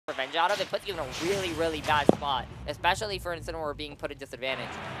revenge out of, it puts you in a really, really bad spot, especially for Incineroar being put at disadvantage.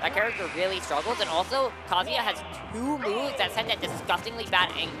 That character really struggles, and also Kazuya has 2 moves that send that disgustingly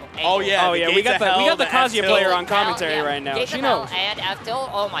bad angle. Oh yeah, we got the Kazuya player on commentary right now. She knows. And F tilt,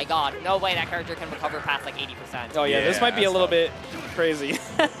 oh my god, no way that character can recover past like 80%. Oh yeah, this might be a little bit crazy.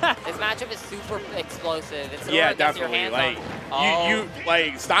 This matchup is super explosive. It's definitely. Like you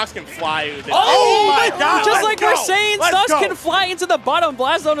like stocks can fly. Oh my god! Just like we're saying, stocks can fly into the bottom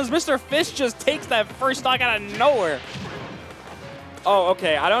blast zone as Mr. Fish just takes that first stock out of nowhere. Oh,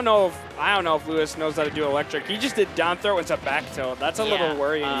 okay. I don't know if Lewis knows how to do electric. He just did down throw into back tilt. That's a little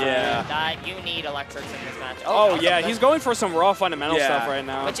worrying. That you need electrics in this match. Oh yeah, he's going for some raw fundamental stuff right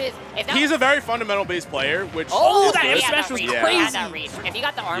now. Which is he's a very fundamental based player. Which that F smash was crazy. He had that reach. If he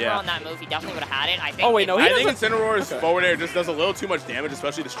got the armor on that move, he definitely would have had it. I think. Oh wait, no. I think Incineroar's forward air just does a little too much damage,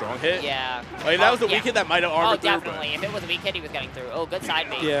 especially the strong hit. Yeah. Like that was the weak hit that might have armored through. Oh, definitely. If it was a weak hit, he was getting through. Oh, good side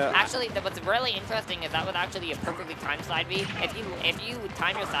B. Yeah. Actually, what's really interesting is that was actually a perfectly timed side B. If you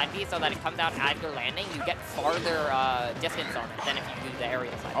time your side B so that it comes out as you're landing, you get farther distance on it than if you do the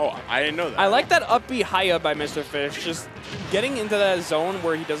aerial side. Oh, I didn't know that. I like that up B high up by Mr. Fish. Just getting into that zone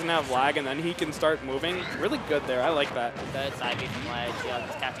where he doesn't have lag and then he can start moving. Really good there. I like that. Good side B from ledge. Yeah,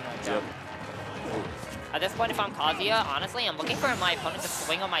 just catching ledge jump. At this point, if I'm Kazuya, honestly, I'm looking for my opponent to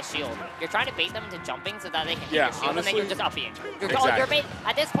swing on my shield. You're trying to bait them into jumping so that they can hit your shield, and then you're just upping.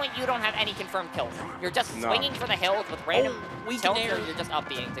 At this point, you don't have any confirmed kills. You're just swinging for the hills with random tilts, or you're just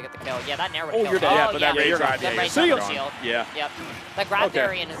upping to get the kill. Yeah, that narrow kill. You're dead. But that rage drive, shield. Yeah. Yep. The grab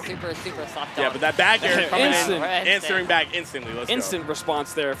variant is super, super soft. Yeah, but that back air coming in, answering back instantly. Instant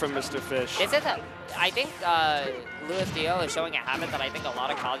response there from Mr. Fish. This is I think Luis Dio is showing a habit that I think a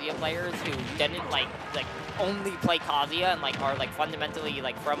lot of Kazuya players who didn't like only play Kazuya and are fundamentally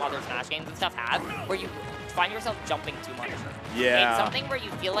from other Smash games and stuff have, where you find yourself jumping too much. Yeah. It's something where you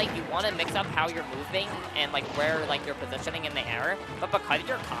feel like you want to mix up how you're moving and where you're positioning in the air, but because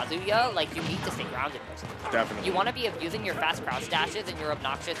you're Kazuya, you need to stay grounded. Definitely. You want to be abusing your fast crouch dashes and your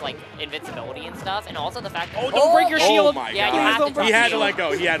obnoxious invincibility and stuff, and also the fact that don't break your shield. Oh my god. You have to he had to let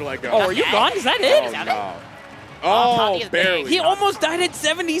go. He had to let go. Oh, are you gone? Is that it? Oh no. Oh, barely. He almost died at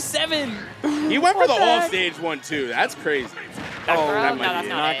 77. He went for the all stage one too. That's crazy. That might be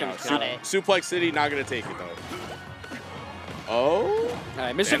not it. Suplex City not gonna take it though. Oh. All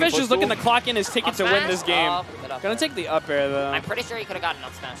right, Mr. Fish is looking to clock in his ticket to win this game. Gonna take the up air though. I'm pretty sure he could have gotten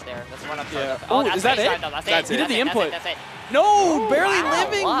up smash there. Let's run up. Oh, is that it? That's it. He did the input. That's it. No, barely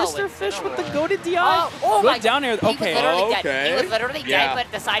living. Mr. Fish with the goated DI. Good down air. Okay. He was literally dead,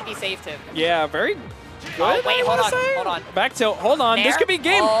 but the side B saved him. Yeah, very good. Oh, wait, hold on. Back tilt. Hold on. This could be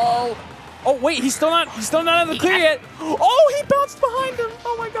game. Oh wait, he's still not out of the clear yet. Oh, he bounced behind him.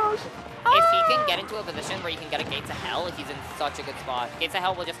 Oh my gosh. If he can get into a position where he can get a Gates of Hell, he's in such a good spot. Gates of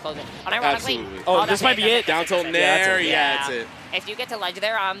Hell will just close it. Unironically, this might be it. Down tilt nair. Yeah, that's it. If you get to ledge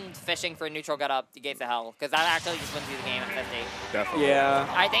there, I'm fishing for neutral gut up to Gates of Hell, because that actually just wins you the game at 50. Definitely.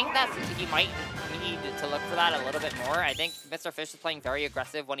 Yeah. I think that he might need to look for that a little bit more. I think Mr. Fish is playing very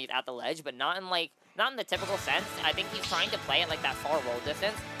aggressive when he's at the ledge, but not in the typical sense. I think he's trying to play at that far roll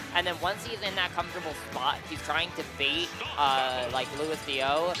distance. And then once he's in that comfortable spot, he's trying to bait Luis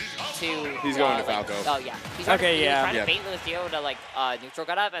Dio to. He's going to Falco. Oh yeah. He's trying to bait Luis Dio to neutral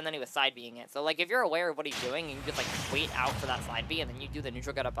gut up, and then he was side Bing it. So if you're aware of what he's doing, and you just wait out for that side B, and then you do the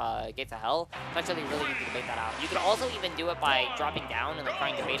neutral gut up Gates of Hell. It's actually really easy to bait that out. You can also even do it by dropping down and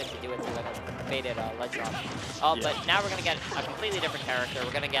trying to bait him to do it through a baited ledge drop. But now we're gonna get a completely different character.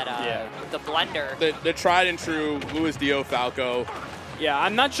 We're gonna get the blender. The tried and true Luis Dio Falco. Yeah,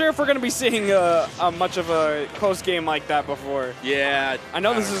 I'm not sure if we're going to be seeing much of a close game like that before. Yeah. I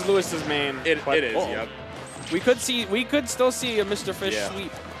know this is Lewis's main. It is, yep. We could still see a Mr. Fish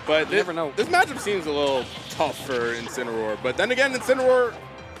sweep. But you never know. This matchup seems a little tough for Incineroar. But then again, Incineroar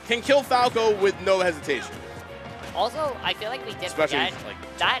can kill Falco with no hesitation. Also, I feel like we did forget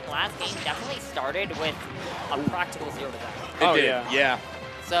that last game definitely started with a practical 0 to death. It did, yeah.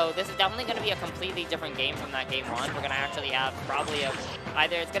 So this is definitely going to be a completely different game from that game 1. We're going to actually have probably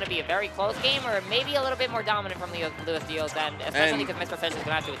either it's going to be a very close game or maybe a little bit more dominant from Luis Dio's end, especially because Mr. Fish is going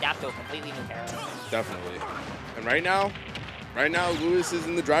to have to adapt to a completely new character. Definitely. And right now, Luis is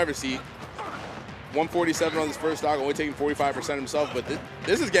in the driver's seat. 147 on this first stock, only taking 45% himself, but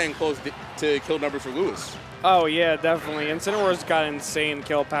this is getting close to kill numbers for Luis. Oh yeah, definitely. Incineroar's got insane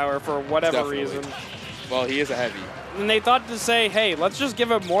kill power for whatever reason. Well, he is a heavy. And they thought to say, hey, let's just give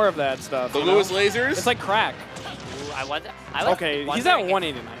him more of that stuff. The Luis lasers? It's like crack. Ooh, okay, he's at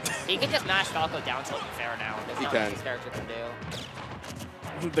 189. He can just mash Falco down to fair now. There's not much this character can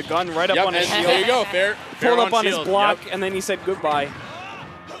do. The gun right up on his shield. There you go, fair Pulled up on shield. his block, and then he said goodbye.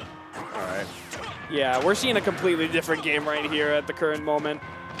 Yeah, we're seeing a completely different game right here at the current moment.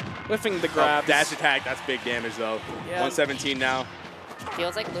 Lifting the grab. Dash attack, that's big damage though. Yeah. 117 now.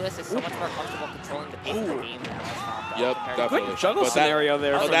 Feels like Lewis is so much more comfortable controlling the pace of the game now. Yep, definitely. Good juggle scenario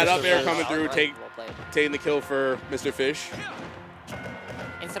there. That up air coming through, taking the kill for Mr. Fish.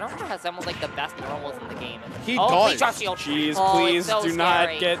 Incineroar has almost like the best normals in the game. He does. Jeez, please do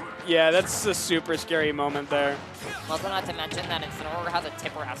not get... Yeah, that's a super scary moment there. Also not to mention that Incineroar has a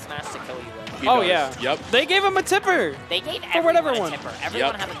tipper F smash to kill you with. Oh, yeah. Yep. They gave him a tipper. They gave everyone a tipper.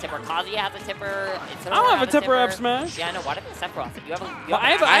 Everyone has a tipper. Kazuya has a tipper. I don't have a tipper F smash. Yeah, I know. Why didn't Sephiroth? You have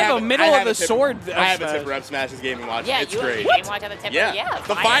a, I have a middle of the sword F smash. I have a tipper F smash this Game & Watch. Yeah, it's great. Game & Watch has a tipper. Yeah.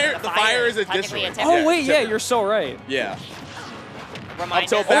 The fire is a discard. Oh, wait, yeah, you're so right. Yeah. Up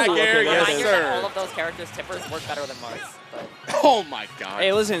till back air, yes, sir. All of those characters' tippers work better than Mars. But. Oh my God.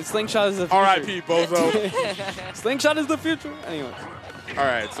 Hey, listen, Slingshot is the future. R.I.P. Bozo. Slingshot is the future. Anyway. All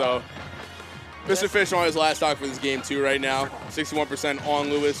right, so Mr. Fish on his last stock for this game too right now. 61% on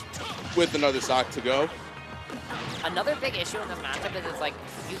Lewis with another stock to go. Another big issue in this matchup is it's like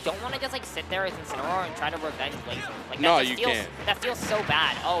you don't want to just like sit there as Incineroar and try to revenge Blazer. Like no, you can't. That feels so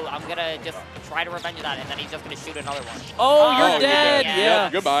bad. Oh, I'm gonna just try to revenge that, and then he's just gonna shoot another one. Oh, you're dead. Yeah. Yeah.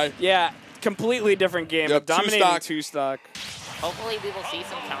 Yep, goodbye. Yeah, completely different game. Yep, dominating two stock. Hopefully we will see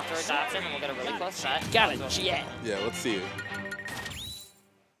some counter adoption, and we'll get a really close set. Got it. Yeah. Yeah, let's see it.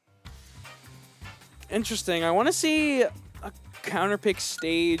 Interesting. I want to see a counter pick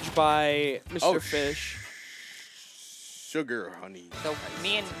stage by Mr. Fish. Sugar honey. So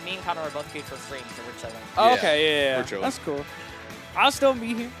me and Connor are both paid for stream, so we're chilling. Oh, okay, yeah. We're chilling. That's cool. I'll still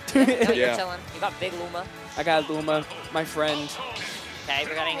be here. No, you're chilling. You got Big Luma. I got Luma, my friend. Okay,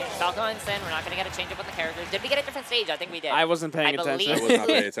 we're getting Falco and Sin. We're not going to get a change up with the characters. Did we get a different stage? I think we did. I wasn't paying attention. I was not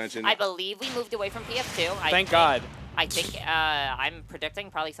paying attention. I believe we moved away from PS2. Thank God. I think I'm predicting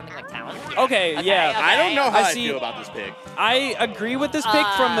probably something like Town. Okay, yeah. I don't know how I feel about this pick. I agree with this pick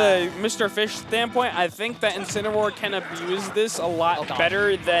from the Mr. Fish standpoint. I think that Incineroar can abuse this a lot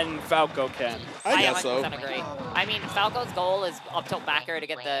better than Falco can. I guess 100% agree. I mean, Falco's goal is up tilt back air to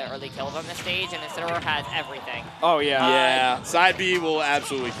get the early kills on this stage, and Incineroar has everything. Oh, yeah. Yeah. Side B will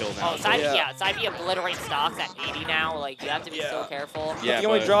absolutely kill now. Oh, Side B obliterates stocks at 80 now. Like, you have to be so careful. Yeah, the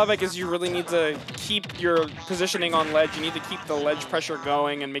only drawback is you really need to keep your positioning on ledge. You need to keep the ledge pressure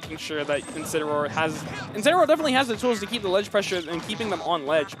going and making sure that Incineroar definitely has the tools to keep the ledge pressure and keeping them on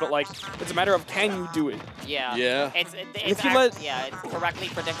ledge, but like it's a matter of can you do it? Yeah. Yeah. It's correctly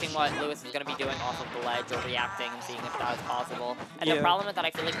predicting what Lewis is going to be doing off of the ledge or reacting and seeing if that is possible. And the problem is that I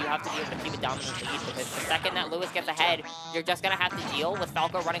feel like you have to be able to keep a dominant lead because the second that Lewis gets ahead, you're just going to have to deal with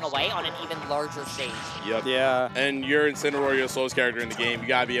Falco running away on an even larger stage. Yep. Yeah. And you're Incineroar, you're the slowest character in the game. You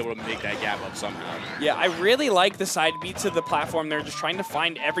got to be able to make that gap up somehow. Yeah, I really like the side B to the platform there, just trying to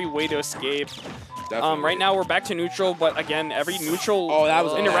find every way to escape. Right now we're back to neutral, but again, every neutral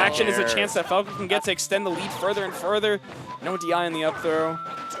interaction is a chance that Falco can get to extend the lead further and further. No DI in the up throw.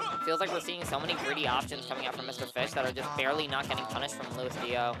 Feels like we're seeing so many gritty options coming out from Mr. Fish that are just barely not getting punished from Lewis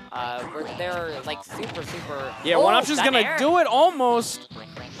Dio. They're like super. Yeah, one option's gonna do it almost.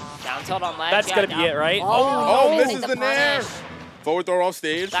 Down tilt on ledge. That's gonna be it, right? Oh, misses the nair. Forward throw off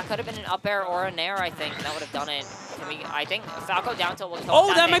stage. That could have been an up air or a nair, I think, and that would have done it. I think Falco down tilt will kill.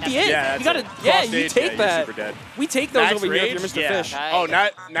 Oh, that might be it. Yeah, you gotta. Yeah, you take that. We take those over here if you're Mr. Fish. Okay. Oh,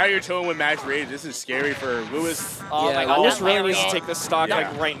 now you're chilling with Max Rage. This is scary for Lewis. Oh my God, Lewis really needs to take this stock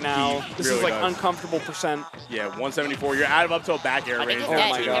like right now. This really is like does. uncomfortable percent. Yeah, 174. You're out of up tilt back air range. Oh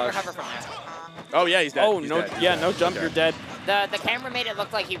my gosh. Oh yeah, he's dead. Oh no, no jump. You're dead. The camera made it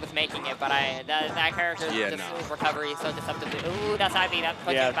look like he was making it, but that character recovery so deceptive. Ooh, that's IB. That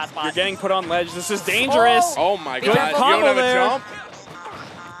puts you in a bad spot. You're getting put on ledge. This is dangerous. Oh my God. You don't have a jump?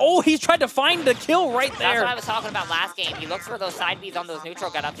 Oh, he's tried to find the kill right there. That's what I was talking about last game. He looks for those side Bs on those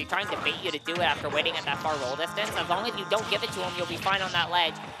neutral get-ups. He's trying to bait you to do it after waiting at that far roll distance. As long as you don't give it to him, you'll be fine on that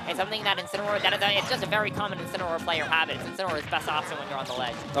ledge. It's something that Incineroar, it's just a very common Incineroar player habit. It's Incineroar's best option when you're on the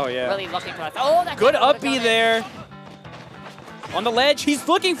ledge. Oh, yeah. Really looking for that. Oh, that's good up B there. On the ledge, he's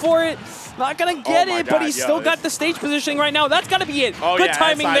looking for it. Not gonna get it, but he's still got the stage positioning right now. That's gotta be it. Good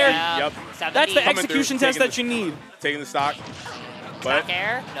timing there. Yep. That's the execution test that you need. Taking the stock. Back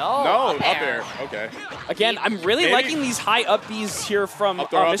air? No. No, up air. Okay. Again, I'm really liking these high up Bs here from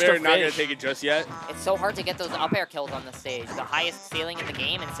Mr. Fish. Not gonna take it just yet. It's so hard to get those up air kills on the stage. The highest ceiling in the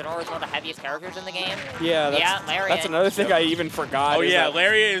game, and Incineroar is one of the heaviest characters in the game. Yeah, that's another thing I even forgot. Oh yeah,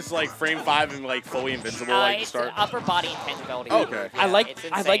 Lariat is like frame 5 and like fully invincible to start. Upper body intangibility. Okay. Yeah, I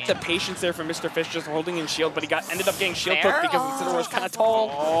like the patience there from Mr. Fish just holding in shield, but he ended up getting shield cooked because Incineroar was kind of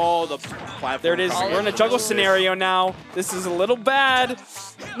tall. Oh, the platform. There it is. We're in a juggle scenario now. This is a little bad. bad.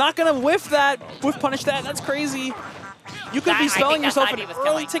 Not gonna whiff punish that. That's crazy. You could be spelling yourself an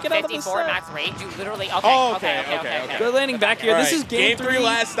early ticket out of the 54 set. max range. You literally. Okay. Good landing back here. Right. This is game 3.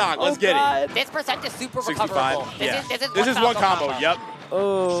 Last stock. Let's get it. This percent is super 65. recoverable. Yeah. This is one combo. Yep.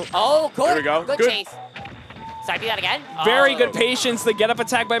 Oh, good. There we go. Good chase. Should I do that again? Very good patience. The get up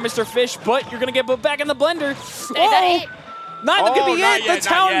attack by Mr. Fish, but you're gonna get put back in the blender. Is that it? Not gonna be it. Yet, the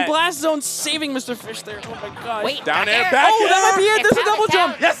Town Blast Zone saving Mr. Fish there. Oh my god. Wait, down air, back back air. That might be it. There's a double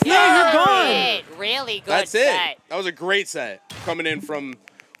jump. Yes. Yeah, you're gone. Really good. That's set. it. That was a great set coming in from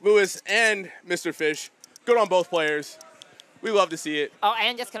Lewis and Mr. Fish. Good on both players. We love to see it. Oh,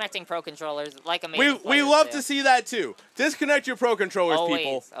 and disconnecting pro controllers like amazing. We love to see that too. Disconnect your pro controllers,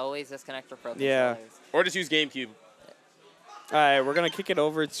 people. Always disconnect your pro Yeah. controllers. Or just use GameCube. All right, we're gonna kick it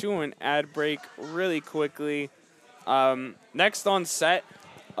over to an ad break really quickly. Next on set,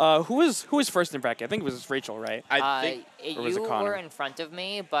 who was first in bracket? I think it was Rachel, right? I think. Or was it You Connor? were in front of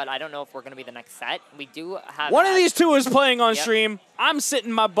me, but I don't know if we're going to be the next set. We do have One of ads. these two is playing on Yep. stream. I'm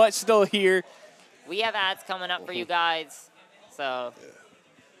sitting my butt still here. We have ads coming up for you guys. So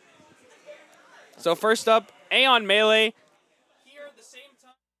So first up, AON Melee. Here at the same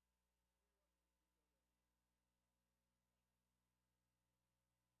time.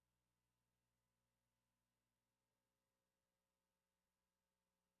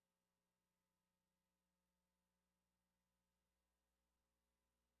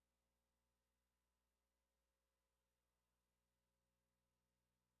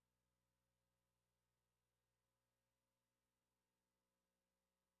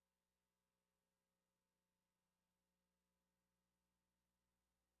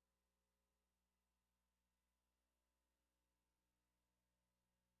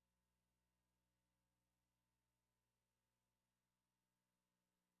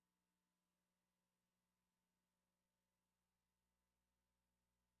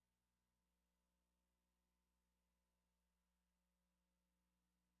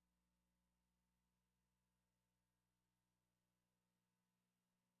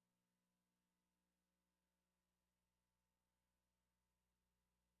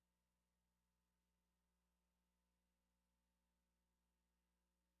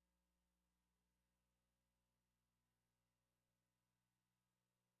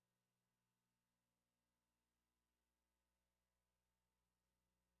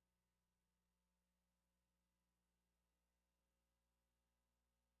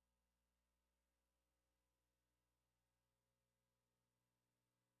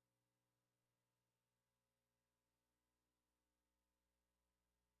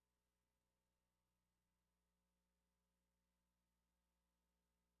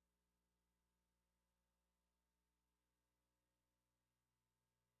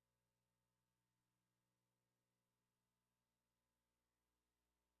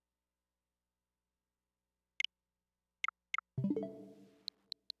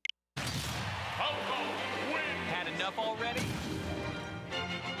 Had enough already?